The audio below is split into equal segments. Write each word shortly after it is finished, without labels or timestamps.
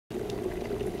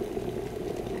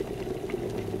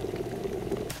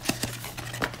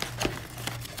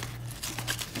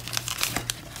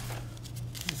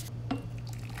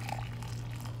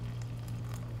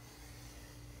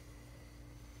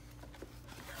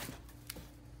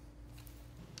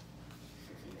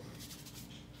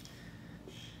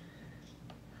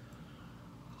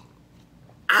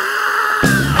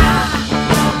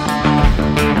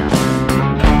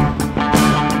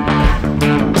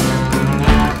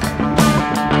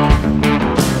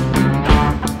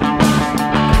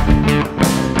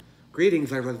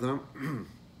Greetings, everyone.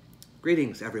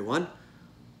 Greetings, everyone.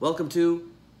 Welcome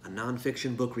to a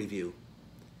nonfiction book review.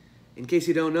 In case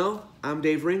you don't know, I'm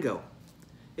Dave Ringo.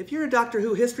 If you're a Doctor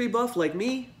Who history buff like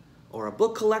me, or a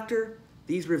book collector,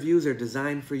 these reviews are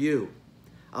designed for you.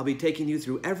 I'll be taking you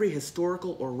through every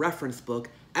historical or reference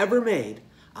book ever made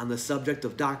on the subject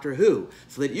of Doctor Who,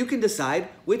 so that you can decide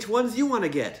which ones you want to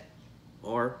get.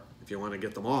 Or, if you want to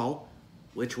get them all,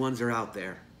 which ones are out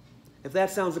there. If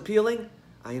that sounds appealing,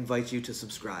 I invite you to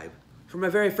subscribe. For my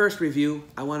very first review,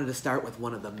 I wanted to start with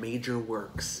one of the major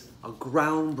works, a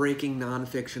groundbreaking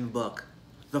nonfiction book,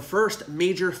 the first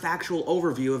major factual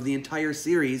overview of the entire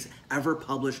series ever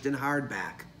published in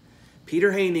hardback,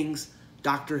 Peter Haining's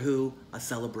Doctor Who, A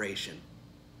Celebration.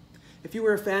 If you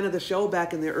were a fan of the show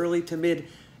back in the early to mid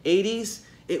 80s,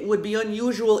 it would be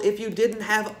unusual if you didn't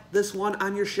have this one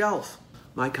on your shelf.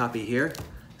 My copy here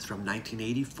is from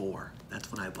 1984. That's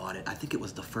when I bought it. I think it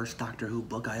was the first Doctor Who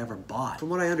book I ever bought. From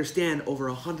what I understand, over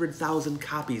 100,000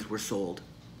 copies were sold.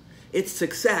 Its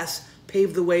success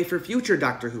paved the way for future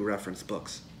Doctor Who reference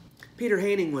books. Peter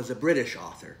Haining was a British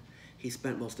author. He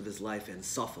spent most of his life in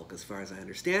Suffolk, as far as I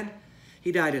understand.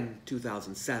 He died in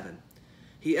 2007.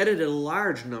 He edited a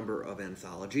large number of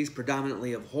anthologies,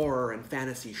 predominantly of horror and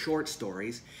fantasy short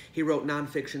stories. He wrote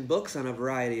nonfiction books on a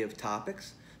variety of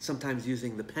topics, sometimes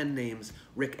using the pen names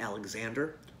Rick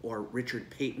Alexander or Richard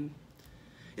Peyton.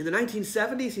 In the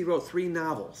 1970s, he wrote 3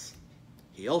 novels.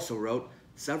 He also wrote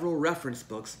several reference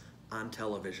books on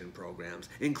television programs,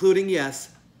 including,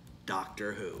 yes,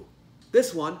 Doctor Who.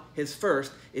 This one, his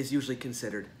first, is usually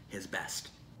considered his best.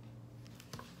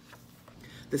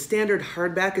 The standard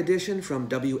hardback edition from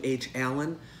W.H.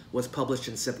 Allen was published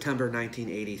in September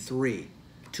 1983,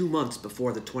 2 months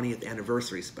before the 20th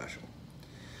anniversary special.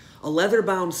 A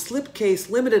leather-bound slipcase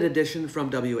limited edition from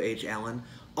W.H. Allen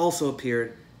also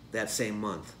appeared that same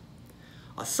month.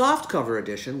 A softcover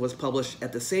edition was published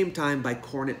at the same time by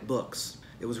Cornet Books.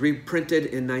 It was reprinted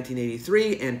in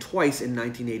 1983 and twice in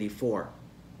 1984.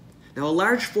 Now, a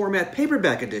large format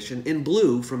paperback edition in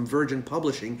blue from Virgin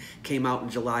Publishing came out in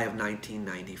July of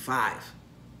 1995.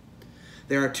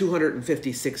 There are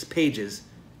 256 pages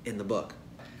in the book.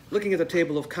 Looking at the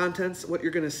table of contents, what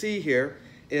you're going to see here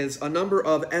is a number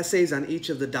of essays on each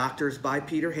of the Doctors by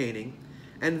Peter Haining,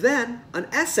 and then an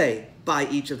essay by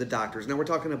each of the Doctors. Now, we're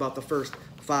talking about the first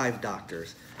 5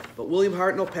 Doctors. But William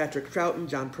Hartnell, Patrick Troughton,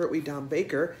 John Pertwee, Don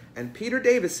Baker, and Peter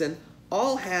Davison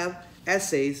all have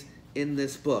essays in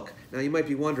this book. Now, you might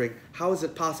be wondering, how is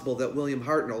it possible that William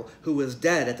Hartnell, who was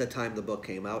dead at the time the book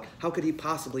came out, how could he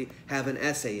possibly have an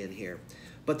essay in here?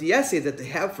 But the essay that they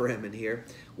have for him in here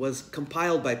was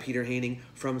compiled by Peter Haining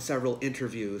from several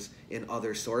interviews in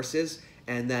other sources,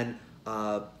 and then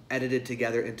edited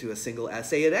together into a single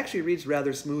essay. It actually reads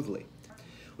rather smoothly.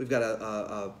 We've got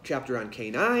a chapter on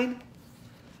K9.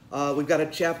 We've got a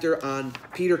chapter on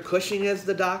Peter Cushing as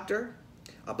the Doctor,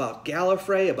 about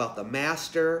Gallifrey, about the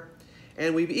Master,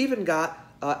 and we've even got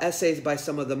essays by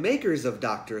some of the makers of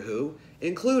Doctor Who,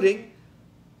 including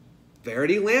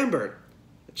Verity Lambert.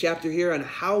 A chapter here on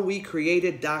how we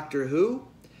created Doctor Who.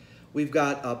 We've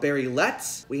got Barry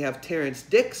Letts, we have Terrence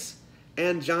Dix,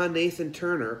 and John Nathan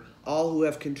Turner, all who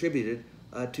have contributed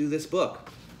to this book.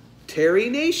 Terry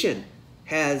Nation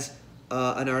has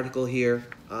an article here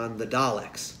on the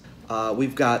Daleks.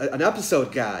 We've got an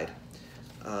episode guide,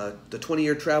 the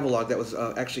 20-year travelogue that was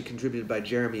actually contributed by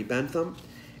Jeremy Bentham.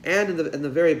 And in the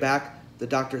very back, the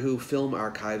Doctor Who film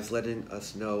archives letting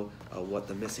us know what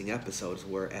the missing episodes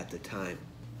were at the time.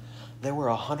 There were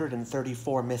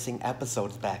 134 missing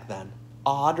episodes back then.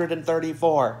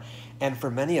 134! And for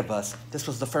many of us, this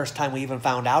was the first time we even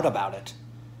found out about it.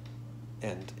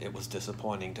 And it was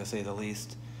disappointing, to say the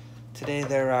least. Today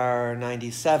there are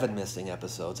 97 missing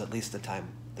episodes, at least the time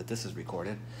that this is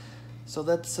recorded. So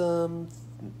that's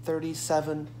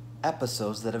 37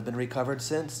 episodes that have been recovered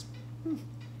since.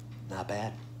 Not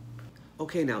bad.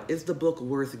 Okay, now, is the book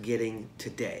worth getting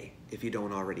today, if you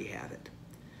don't already have it?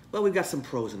 Well, we've got some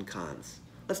pros and cons.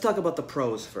 Let's talk about the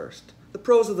pros first. The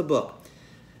pros of the book.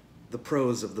 The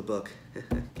pros of the book.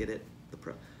 Get it? The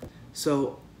pro.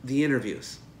 So, the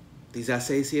interviews. These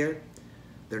essays here,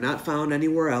 they're not found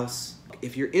anywhere else.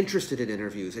 If you're interested in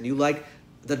interviews and you like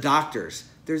the Doctors,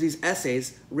 there's these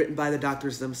essays written by the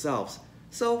Doctors themselves.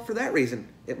 So, for that reason,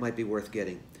 it might be worth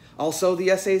getting. Also, the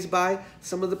essays by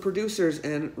some of the producers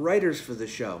and writers for the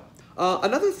show.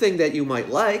 Another thing that you might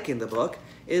like in the book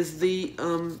is the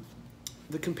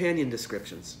companion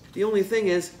descriptions. The only thing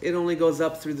is, it only goes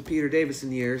up through the Peter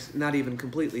Davison years, not even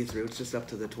completely through, it's just up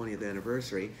to the 20th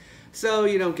anniversary. So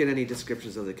you don't get any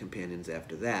descriptions of the companions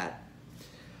after that.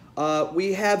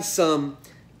 We have some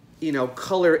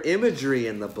color imagery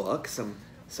in the book, some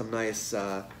nice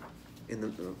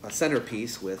in a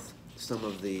centerpiece with some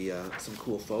of the some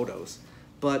cool photos,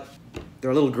 but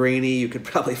they're a little grainy. You could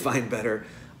probably find better,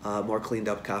 more cleaned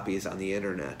up copies on the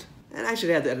internet. And I should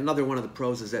add that another one of the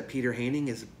pros is that Peter Haining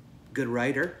is a good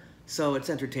writer, so it's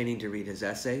entertaining to read his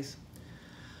essays.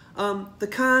 The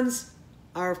cons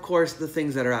are, of course, the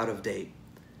things that are out of date.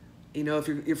 If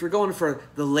you're going for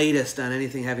the latest on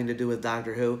anything having to do with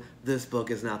Doctor Who, this book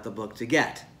is not the book to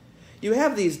get. You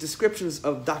have these descriptions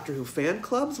of Doctor Who fan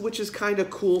clubs, which is kind of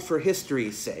cool for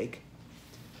history's sake.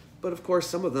 But of course,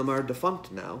 some of them are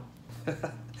defunct now.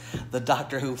 The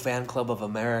Doctor Who Fan Club of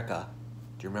America.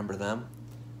 Do you remember them?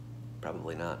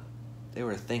 Probably not. They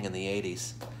were a thing in the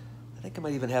 80s. I think I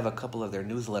might even have a couple of their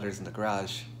newsletters in the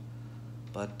garage.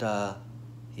 But,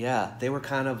 yeah, they were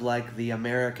kind of like the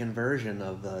American version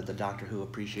of the Doctor Who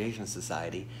Appreciation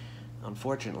Society.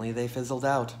 Unfortunately, they fizzled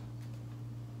out.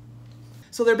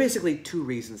 So there are basically two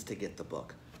reasons to get the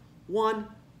book. One,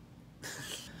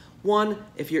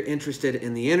 if you're interested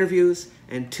in the interviews,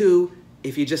 and two,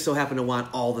 if you just so happen to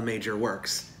want all the major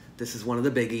works. This is one of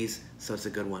the biggies, so it's a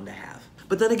good one to have.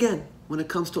 But then again, when it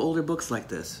comes to older books like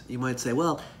this, you might say,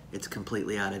 well, it's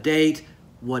completely out of date.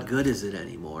 What good is it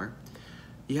anymore?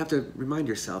 You have to remind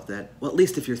yourself that, well, at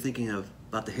least if you're thinking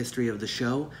about the history of the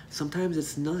show, sometimes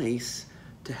it's nice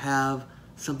to have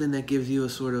something that gives you a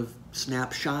sort of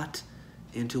snapshot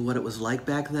into what it was like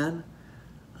back then.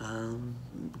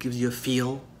 Gives you a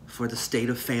feel for the state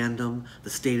of fandom, the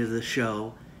state of the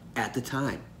show at the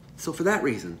time. So for that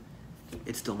reason,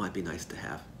 it still might be nice to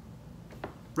have.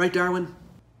 Right, Darwin?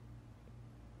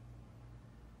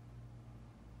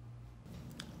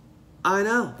 I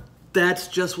know. That's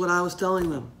just what I was telling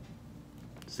them.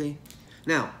 See?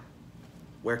 Now,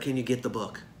 where can you get the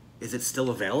book? Is it still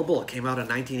available? It came out in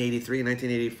 1983,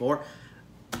 1984.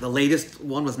 The latest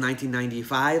one was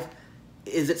 1995.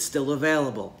 Is it still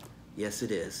available? Yes,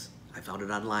 it is. I found it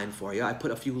online for you. I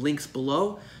put a few links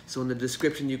below, so in the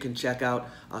description you can check out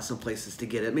some places to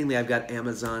get it. Mainly I've got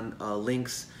Amazon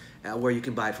links where you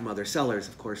can buy it from other sellers,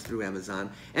 of course, through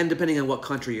Amazon. And depending on what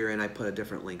country you're in, I put a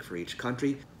different link for each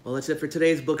country. Well, that's it for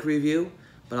today's book review,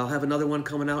 but I'll have another one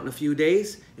coming out in a few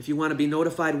days. If you want to be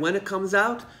notified when it comes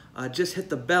out, just hit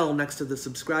the bell next to the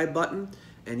subscribe button,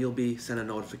 and you'll be sent a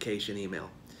notification email.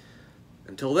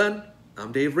 Until then,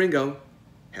 I'm Dave Ringo.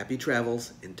 Happy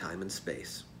travels in time and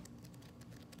space.